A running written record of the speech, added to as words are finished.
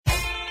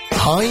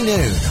High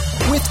Noon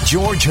with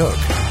George Hook.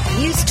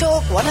 News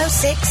Talk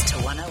 106 to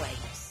 108.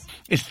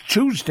 It's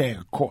Tuesday,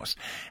 of course,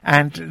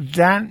 and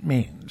that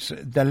means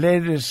the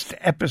latest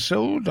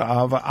episode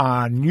of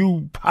our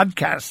new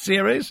podcast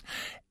series,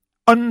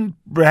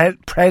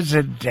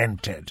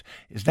 Unprecedented,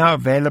 is now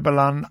available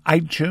on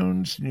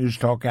iTunes, News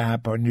Talk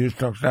app, or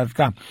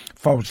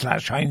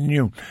newstalk.com/High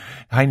Noon.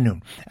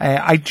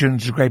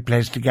 iTunes is a great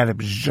place to get it,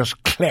 because you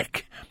just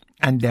click.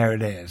 And there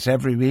it is.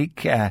 Every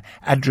week,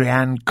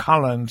 Adrienne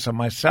Collins and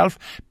myself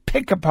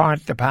pick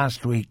apart the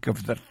past week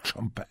of the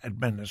Trump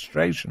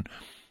administration.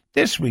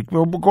 This week,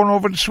 we're going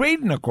over to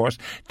Sweden, of course,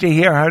 to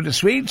hear how the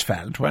Swedes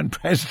felt when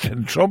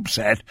President Trump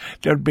said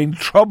there'd been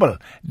trouble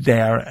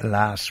there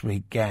last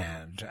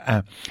weekend.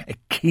 A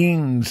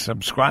keen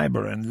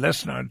subscriber and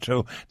listener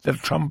to the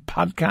Trump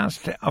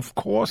podcast, of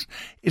course,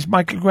 is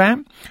Michael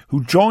Graham,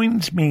 who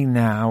joins me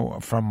now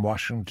from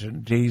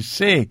Washington,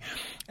 D.C.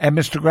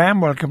 Mr.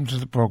 Graham, welcome to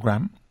the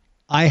program.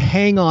 I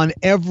hang on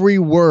every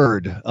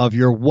word of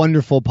your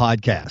wonderful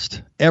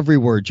podcast. Every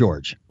word,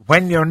 George.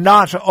 When you're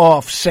not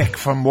off sick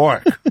from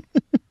work.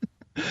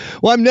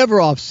 Well, I'm never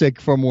off sick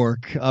from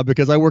work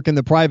because I work in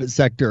the private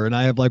sector and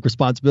I have like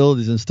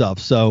responsibilities and stuff.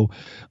 So,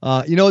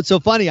 it's so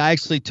funny. I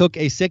actually took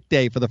a sick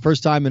day for the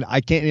first time, and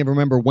I can't even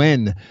remember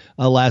when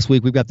last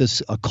week. We've got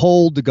this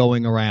cold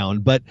going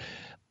around, but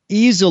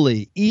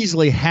easily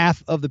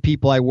half of the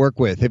people I work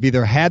with have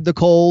either had the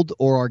cold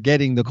or are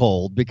getting the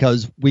cold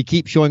because we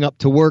keep showing up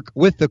to work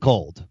with the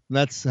cold. And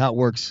that's how it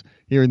works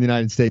here in the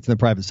United States in the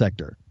private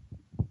sector.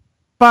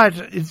 But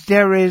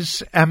there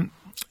is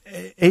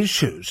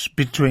issues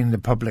between the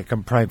public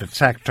and private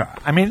sector.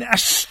 I mean,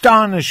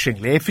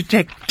 astonishingly, if you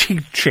take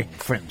teaching,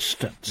 for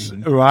instance,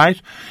 right?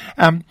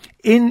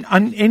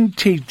 In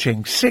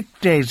teaching, sick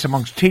days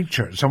amongst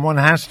teachers, and one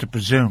has to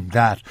presume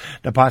that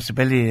the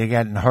possibility of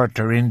getting hurt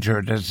or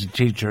injured as a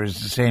teacher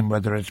is the same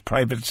whether it's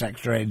private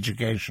sector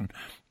education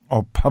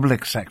or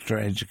public sector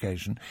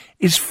education,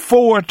 is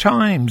 4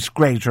 times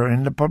greater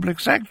in the public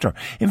sector.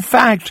 In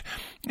fact,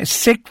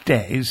 sick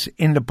days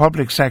in the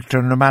public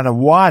sector, no matter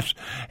what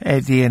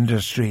the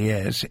industry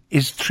is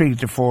 3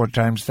 to 4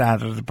 times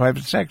that of the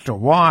private sector.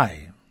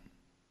 Why?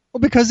 Well,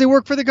 because they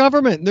work for the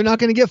government. They're not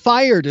going to get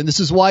fired. And this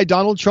is why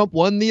Donald Trump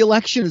won the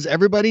election, as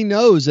everybody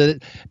knows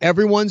that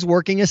everyone's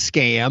working a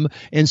scam.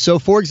 And so,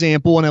 for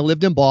example, when I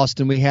lived in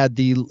Boston, we had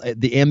the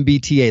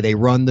MBTA. They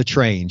run the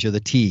trains or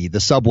the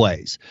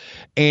subways.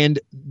 And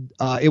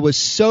it was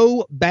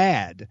so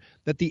bad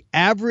that the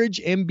average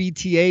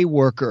MBTA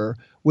worker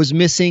was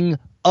missing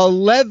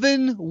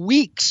 11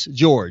 weeks,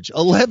 George.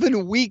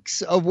 11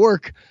 weeks of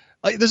work.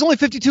 There's only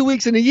 52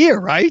 weeks in a year,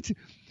 right?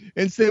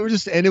 And so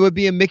it would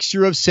be a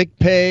mixture of sick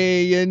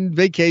pay and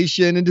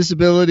vacation and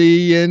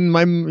disability and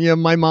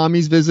my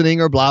mommy's visiting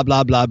or blah,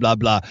 blah, blah, blah,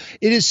 blah.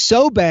 It is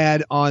so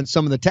bad on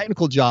some of the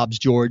technical jobs,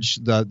 George,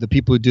 the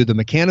people who do the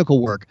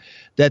mechanical work,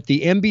 that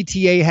the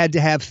MBTA had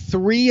to have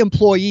 3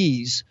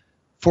 employees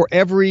for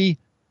every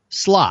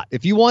slot.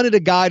 If you wanted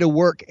a guy to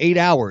work 8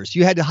 hours,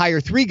 you had to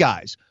hire 3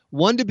 guys.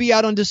 1 to be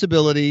out on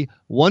disability,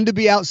 1 to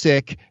be out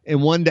sick,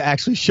 and 1 to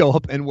actually show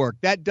up and work.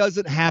 That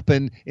doesn't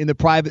happen in the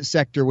private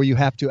sector where you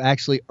have to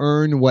actually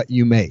earn what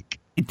you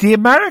make. The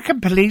American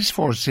police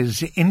force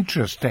is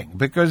interesting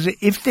because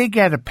if they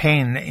get a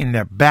pain in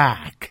their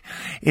back,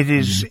 it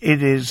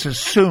is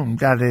assumed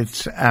that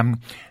it's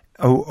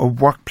a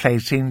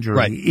workplace injury,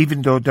 right,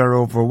 even though they're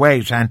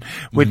overweight. And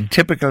with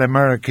typical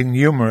American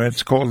humor,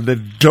 it's called the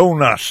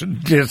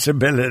donut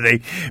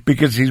disability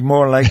because he's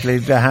more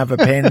likely to have a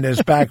pain in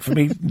his back from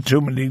eating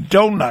too many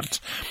donuts.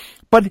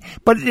 But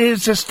it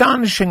is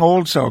astonishing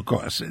also, of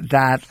course,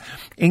 that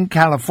in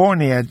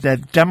California, the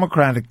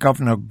Democratic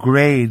Governor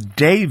Gray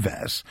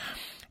Davis,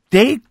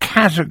 they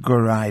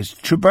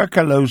categorized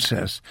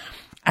tuberculosis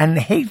and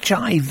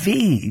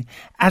HIV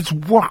as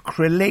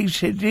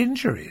work-related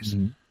injuries.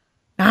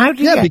 How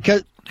do you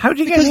get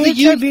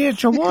HIV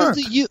at your work?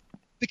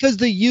 Because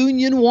the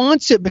union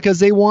wants it, because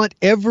they want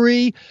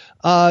every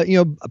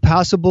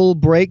possible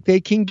break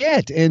they can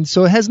get. And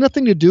so it has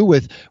nothing to do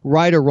with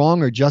right or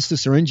wrong or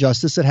justice or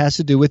injustice. It has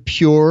to do with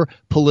pure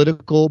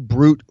political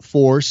brute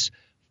force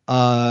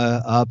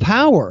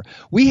power.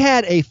 We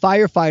had a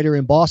firefighter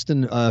in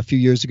Boston a few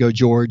years ago,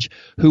 George,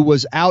 who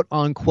was out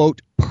on,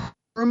 quote,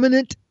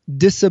 permanent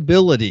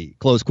disability,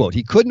 close quote.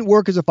 He couldn't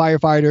work as a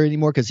firefighter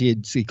anymore because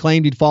he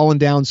claimed he'd fallen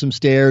down some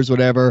stairs,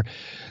 whatever.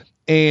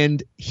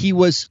 And he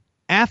was,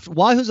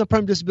 while he was on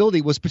permanent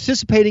disability, was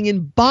participating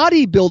in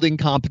bodybuilding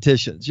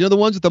competitions. You know, the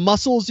ones with the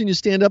muscles and you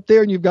stand up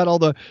there and you've got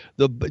all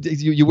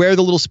you wear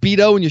the little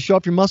Speedo and you show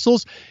off your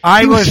muscles.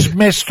 I was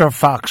Mr.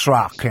 Fox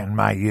Rock in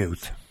my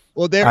youth.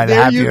 Well,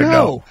 there you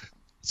go.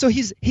 So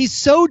he's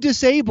so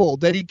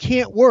disabled that he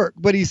can't work,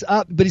 but he's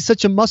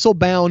such a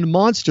muscle-bound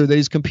monster that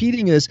he's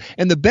competing in this.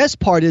 And the best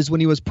part is when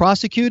he was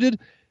prosecuted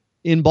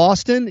in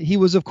Boston, he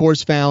was, of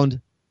course,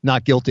 found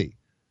not guilty.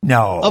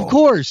 No. Of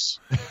course.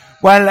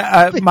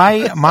 Well,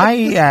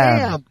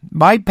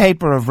 My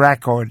paper of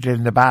record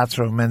in the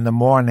bathroom in the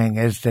morning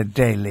is the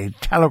Daily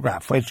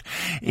Telegraph, which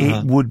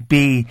it would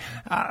be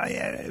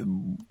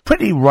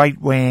pretty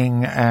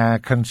right-wing,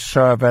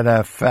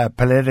 conservative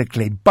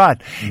politically,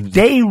 but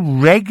they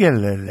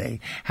regularly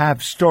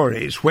have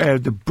stories where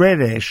the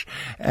British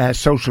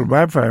social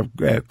welfare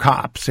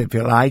cops, if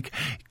you like,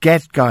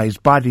 get guys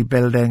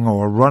bodybuilding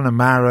or running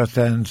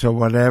marathons or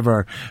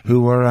whatever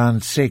who are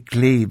on sick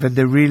leave, and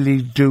they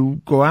really do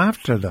go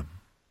after them.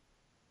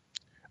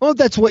 Well,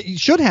 that's what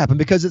should happen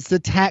because it's the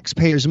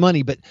taxpayers'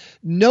 money, but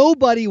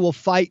nobody will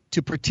fight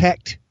to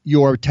protect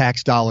your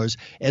tax dollars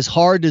as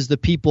hard as the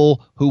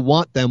people who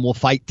want them will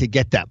fight to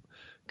get them,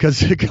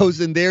 because it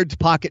goes in their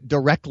pocket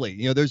directly.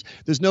 You know,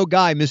 there's no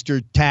guy,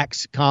 Mr.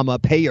 Tax,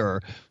 payer,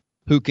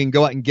 who can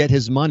go out and get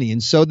his money.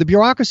 And so the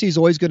bureaucracy is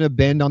always going to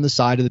bend on the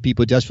side of the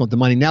people who just want the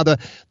money. Now, the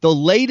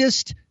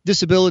latest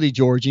disability,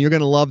 George, and you're going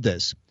to love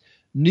this.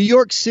 New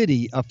York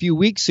City a few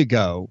weeks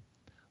ago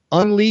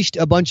unleashed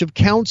a bunch of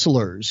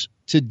counselors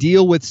to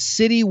deal with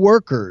city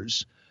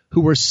workers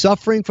who were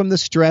suffering from the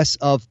stress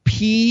of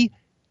PESD.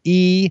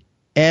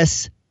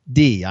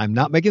 I'm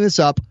not making this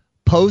up.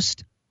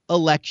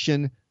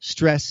 Post-election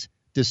stress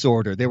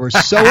disorder. They were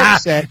so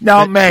upset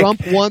that Trump won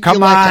the election.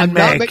 Come on,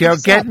 Mick. You're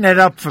getting it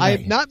up for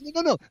me. No.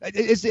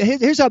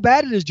 Here's how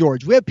bad it is,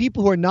 George. We have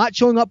people who are not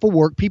showing up for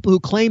work, people who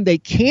claim they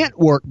can't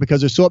work because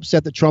they're so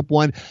upset that Trump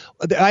won.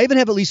 I even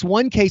have at least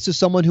one case of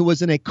someone who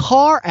was in a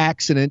car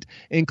accident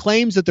and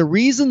claims that the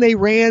reason they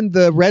ran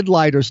the red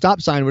light or stop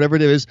sign, whatever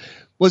it is,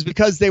 was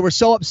because they were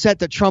so upset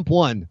that Trump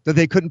won that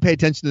they couldn't pay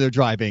attention to their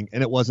driving,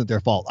 and it wasn't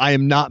their fault. I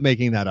am not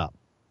making that up.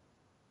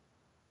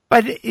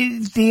 But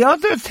the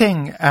other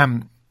thing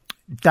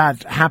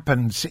that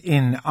happens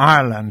in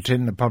Ireland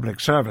in the public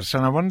service,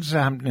 and I wonder if it's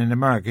happening in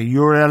America,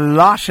 you're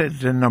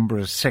allotted a number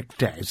of sick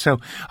days. So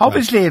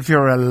obviously if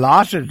you're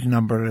allotted a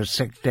number of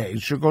sick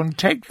days, you're going to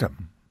take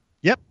them.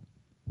 Yep.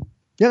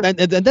 Yeah, and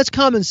that's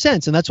common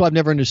sense, and that's why I've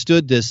never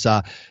understood this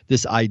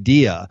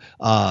idea.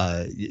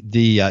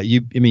 The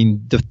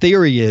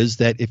theory is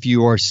that if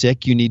you are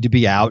sick, you need to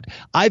be out.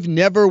 I've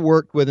never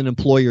worked with an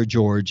employer,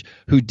 George,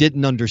 who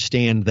didn't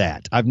understand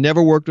that. I've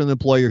never worked with an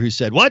employer who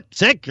said, "What?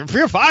 Sick?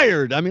 You're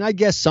fired." I mean, I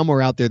guess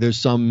somewhere out there's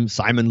some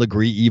Simon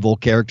Legree evil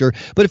character,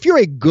 but if you're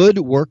a good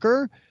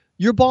worker,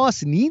 your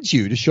boss needs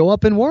you to show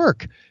up and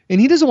work. And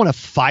he doesn't want to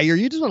fire you.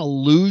 He doesn't want to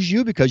lose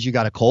you because you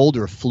got a cold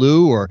or a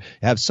flu or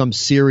have some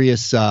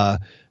serious, health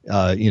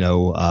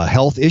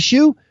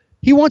issue.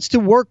 He wants to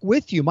work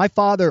with you. My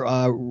father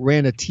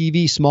ran a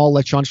TV small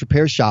electronics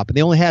repair shop, and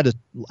they only had,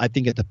 I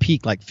think at the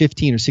peak, like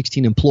 15 or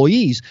 16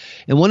 employees.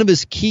 And one of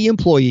his key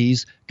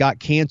employees got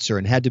cancer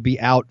and had to be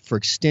out for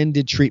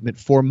extended treatment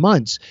for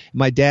months.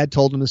 My dad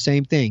told him the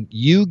same thing.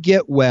 You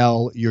get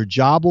well, your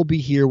job will be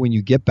here when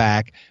you get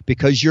back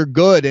because you're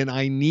good and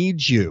I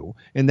need you.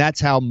 And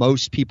that's how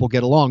most people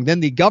get along.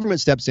 Then the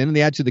government steps in, and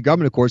the attitude of the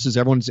government, of course, is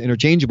everyone's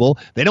interchangeable.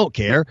 They don't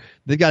care.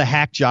 They've got a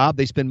hack job.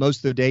 They spend most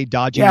of their day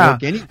dodging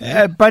work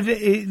anyway. But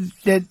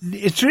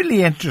it's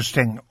really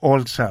interesting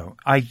also,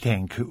 I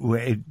think,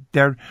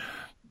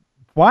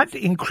 what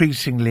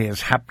increasingly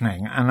is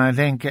happening, and I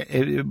think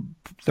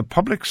the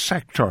public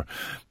sector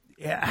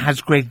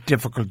has great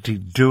difficulty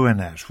doing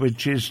it,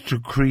 which is to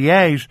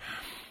create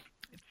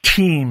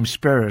team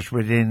spirit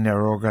within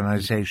their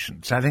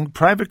organizations. I think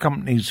private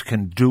companies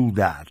can do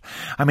that.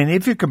 I mean,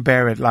 if you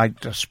compare it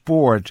like to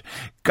sport,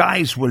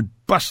 guys will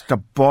bust a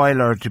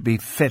boiler to be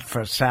fit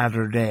for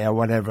Saturday or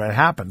whatever it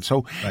happens.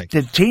 So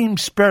the team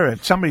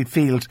spirit, somebody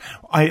feels,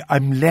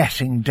 I'm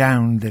letting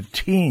down the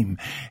team.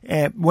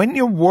 When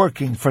you're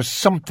working for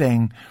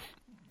something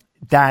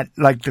that,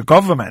 like the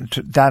government,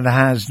 that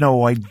has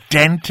no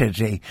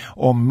identity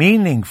or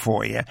meaning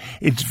for you,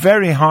 it's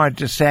very hard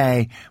to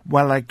say,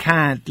 well, I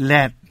can't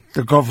let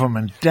the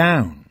government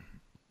down.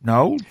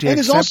 No? Do you and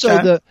there's accept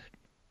also that?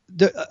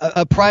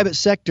 a private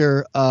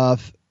sector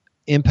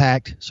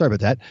impact. Sorry about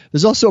that.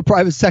 There's also a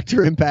private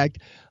sector impact.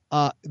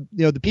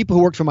 The people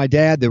who worked for my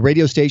dad, the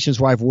radio stations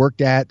where I've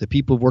worked at, the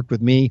people who've worked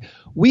with me,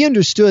 we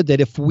understood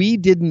that if we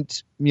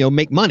didn't,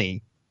 make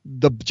money,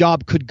 the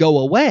job could go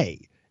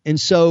away. And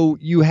so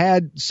you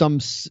had some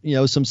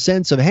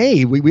sense of,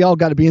 hey, we all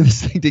got to be in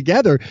this thing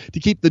together to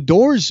keep the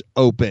doors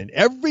open.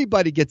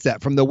 Everybody gets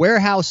that, from the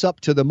warehouse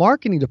up to the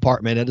marketing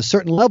department. At a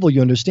certain level,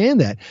 you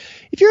understand that.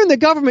 If you're in the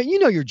government,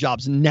 your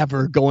job's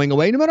never going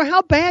away, no matter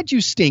how bad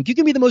you stink. You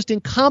can be the most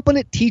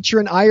incompetent teacher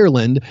in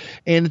Ireland,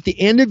 and at the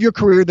end of your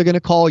career, they're going to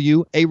call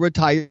you a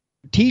retired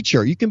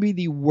teacher. You can be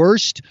the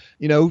worst,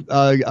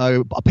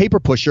 a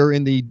paper pusher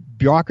in the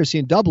bureaucracy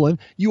in Dublin.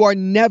 You are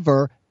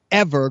never,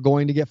 ever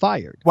going to get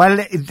fired.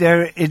 Well,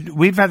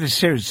 we've had a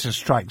series of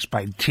strikes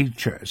by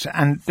teachers,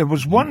 and there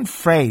was one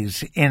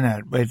phrase in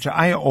it which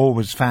I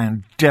always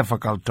found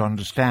difficult to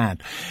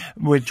understand,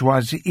 which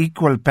was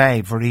equal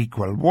pay for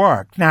equal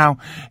work. Now,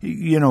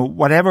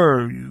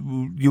 whatever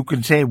you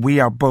can say, we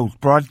are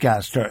both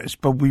broadcasters,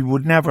 but we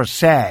would never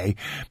say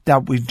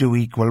that we do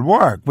equal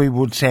work. We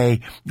would say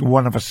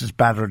one of us is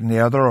better than the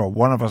other, or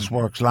one of us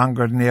works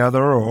longer than the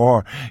other,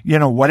 or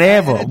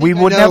whatever. We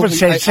would never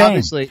say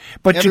same.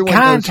 But you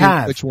can't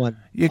have which one.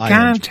 You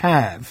can't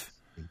have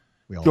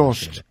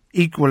just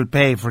equal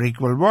pay for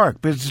equal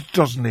work because it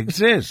doesn't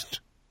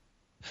exist.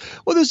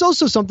 Well, there's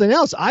also something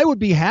else. I would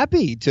be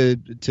happy to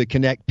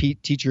connect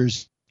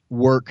teachers'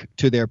 work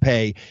to their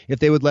pay if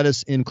they would let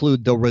us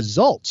include the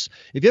results.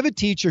 If you have a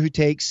teacher who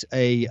takes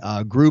a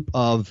group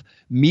of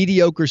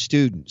mediocre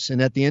students,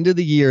 and at the end of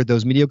the year,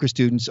 those mediocre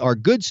students are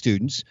good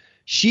students,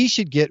 she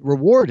should get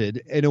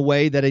rewarded in a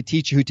way that a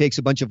teacher who takes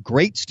a bunch of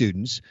great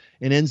students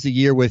and ends the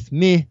year with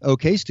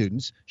okay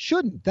students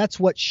shouldn't. That's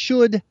what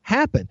should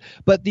happen.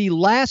 But the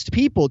last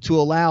people to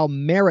allow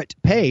merit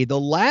pay, the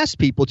last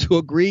people to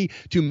agree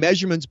to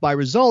measurements by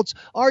results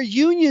are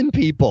union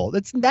people.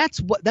 That's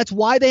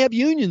why they have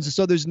unions.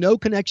 So there's no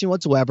connection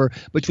whatsoever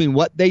between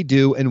what they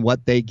do and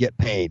what they get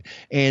paid.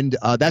 And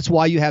that's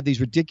why you have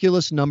these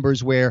ridiculous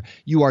numbers where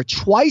you are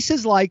twice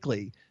as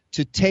likely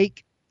to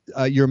take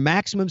your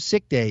maximum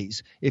sick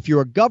days if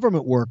you're a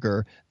government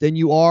worker than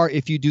you are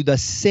if you do the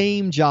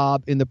same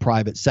job in the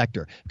private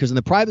sector. Because in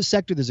the private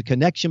sector, there's a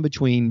connection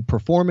between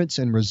performance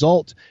and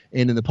result,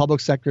 and in the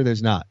public sector,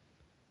 there's not.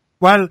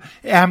 Well,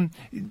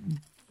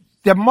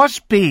 there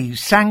must be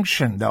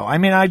sanction, though. I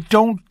mean, I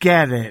don't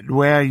get it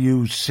where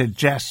you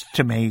suggest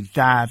to me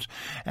that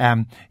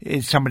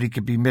somebody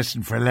could be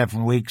missing for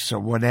 11 weeks or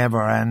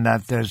whatever and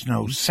that there's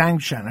no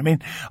sanction. I mean,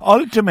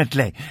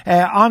 ultimately,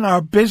 on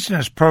our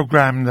business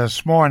program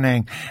this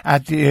morning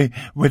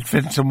with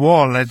Vincent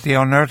Wall at the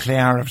unearthly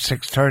hour of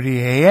 6:30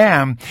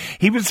 a.m.,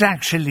 he was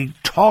actually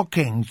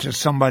talking to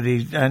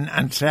somebody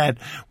and said,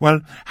 well,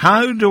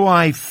 how do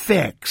I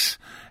fix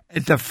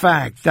the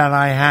fact that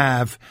I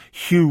have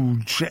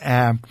huge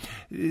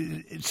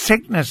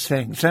sickness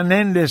things? And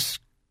then this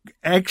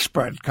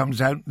expert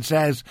comes out and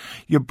says,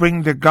 you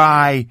bring the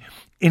guy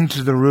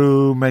into the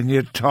room and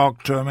you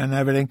talk to him and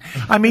everything.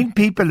 I mean,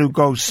 people who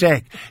go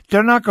sick,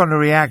 they're not going to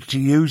react to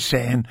you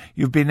saying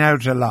you've been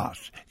out a lot.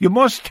 You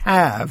must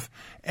have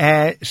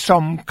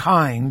some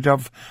kind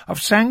of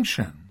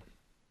sanction.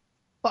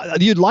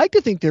 You'd like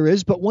to think there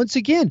is, but once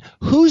again,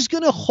 who's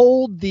going to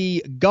hold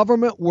the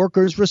government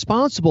workers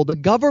responsible? The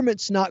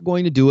government's not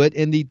going to do it,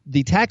 and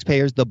the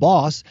taxpayers, the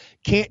boss,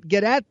 can't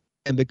get at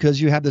them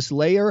because you have this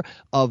layer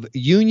of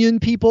union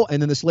people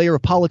and then this layer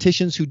of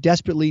politicians who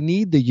desperately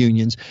need the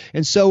unions.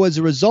 And so as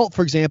a result,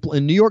 for example,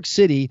 in New York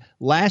City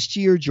last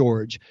year,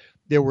 George,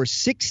 there were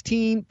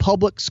 16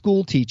 public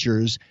school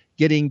teachers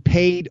getting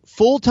paid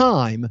full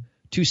time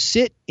to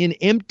sit in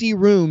empty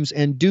rooms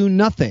and do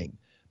nothing,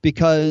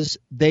 because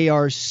they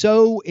are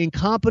so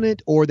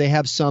incompetent or they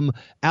have some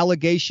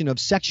allegation of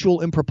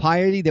sexual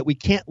impropriety that we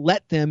can't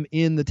let them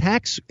in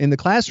the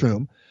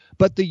classroom,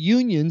 but the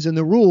unions and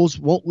the rules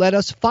won't let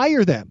us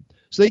fire them.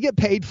 So they get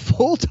paid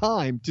full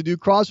time to do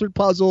crossword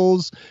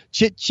puzzles,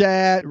 chit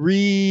chat,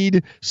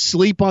 read,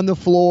 sleep on the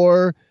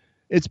floor.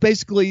 It's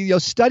basically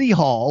study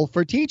hall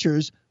for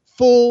teachers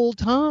full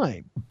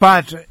time.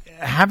 But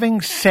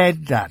having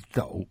said that,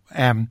 though,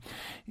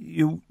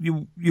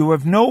 you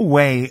have no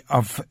way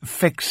of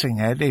fixing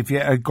it if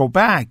you go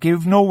back. You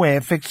have no way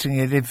of fixing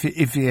it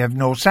if you have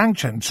no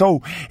sanction.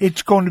 So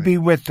it's going to be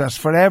with us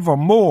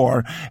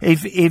forevermore.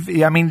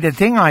 I mean, the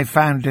thing I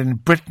found in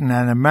Britain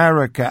and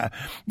America,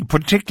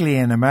 particularly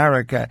in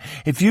America,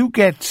 if you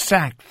get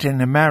sacked in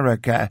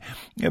America,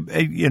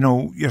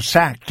 you're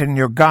sacked and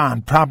you're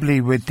gone probably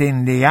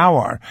within the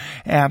hour.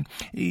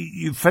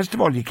 First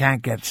of all, you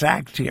can't get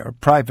sacked here,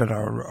 private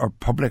or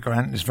public or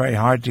anything. It's very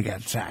hard to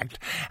get sacked.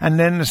 And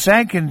then the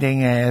second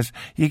thing is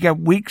you get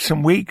weeks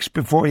and weeks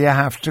before you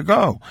have to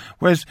go.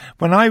 Whereas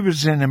when I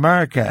was in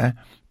America,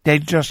 they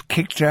just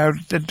kicked you out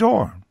the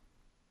door.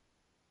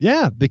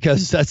 Yeah,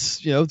 because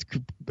that's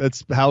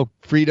how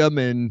freedom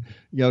and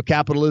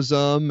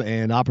capitalism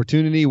and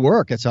opportunity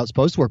work. That's how it's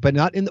supposed to work, but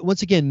not in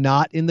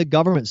the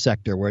government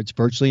sector where it's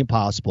virtually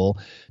impossible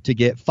to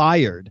get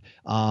fired.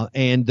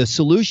 And the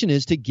solution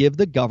is to give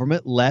the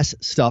government less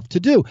stuff to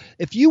do.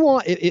 If you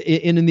want,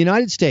 in the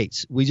United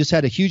States, we just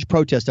had a huge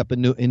protest up in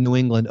New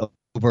England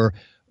over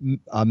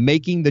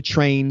making the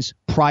trains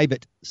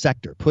private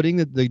sector, putting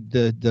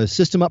the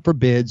system up for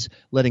bids,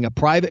 letting a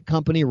private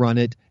company run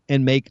it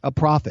and make a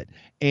profit.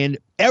 And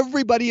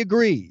everybody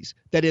agrees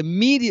that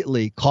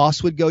immediately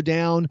costs would go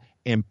down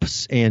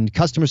and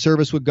customer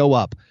service would go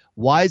up.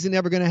 Why is it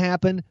never going to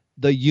happen?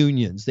 The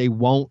unions. They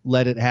won't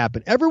let it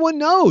happen. Everyone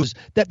knows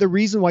that the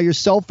reason why your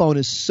cell phone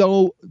is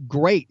so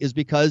great is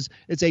because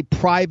it's a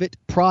private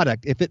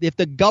product. If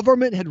the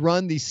government had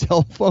run the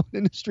cell phone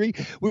industry,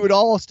 we would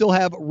all still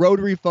have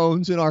rotary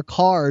phones in our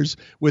cars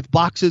with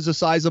boxes the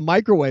size of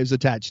microwaves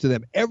attached to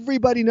them.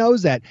 Everybody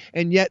knows that.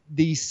 And yet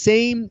the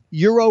same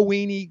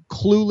Euro-weenie,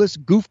 clueless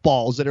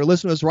goofballs that are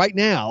listening to us right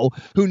now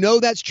who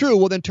know that's true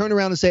will then turn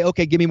around and say,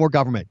 okay, give me more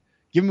government.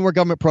 Give me more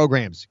government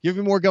programs. Give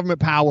me more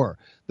government power.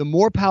 The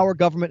more power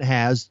government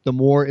has, the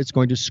more it's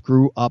going to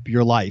screw up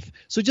your life.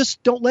 So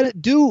just don't let it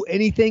do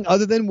anything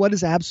other than what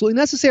is absolutely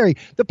necessary.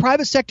 The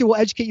private sector will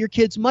educate your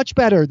kids much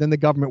better than the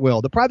government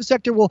will. The private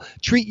sector will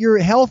treat your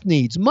health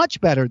needs much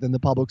better than the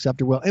public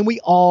sector will. And we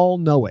all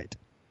know it.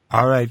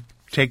 All right.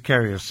 Take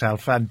care of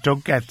yourself and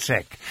don't get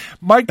sick.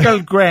 Michael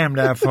Graham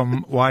there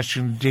from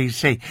Washington,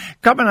 D.C.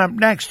 Coming up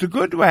next, a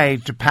good way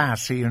to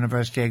pass a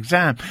university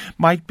exam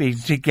might be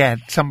to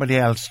get somebody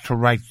else to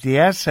write the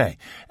essay.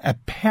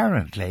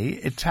 Apparently,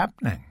 it's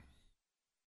happening.